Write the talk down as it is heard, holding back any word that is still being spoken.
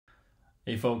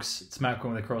Hey folks, it's Matt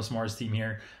Quinn with the Crow S'mores team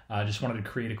here. Just wanted to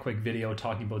create a quick video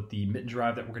talking about the Mitten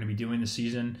Drive that we're going to be doing this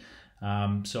season.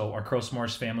 So our Crow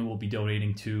S'mores family will be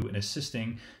donating to and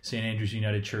assisting St. Andrew's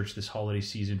United Church this holiday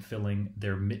season, filling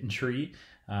their mitten tree.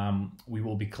 We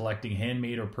will be collecting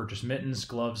handmade or purchased mittens,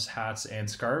 gloves, hats, and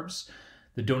scarves.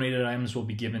 The donated items will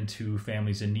be given to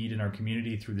families in need in our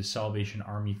community through the Salvation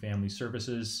Army Family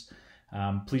Services.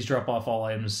 Please drop off all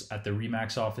items at the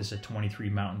Remax office at 23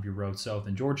 Mountain View Road South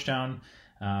in Georgetown.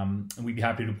 And we'd be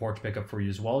happy to porch pick up for you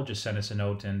as well. Just send us a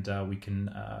note and we can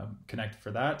connect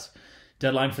for that.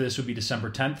 Deadline for this would be December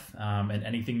 10th, and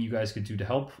anything you guys could do to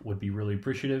help would be really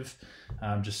appreciative.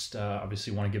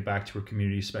 Obviously want to give back to our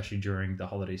community, especially during the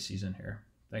holiday season here.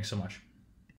 Thanks so much.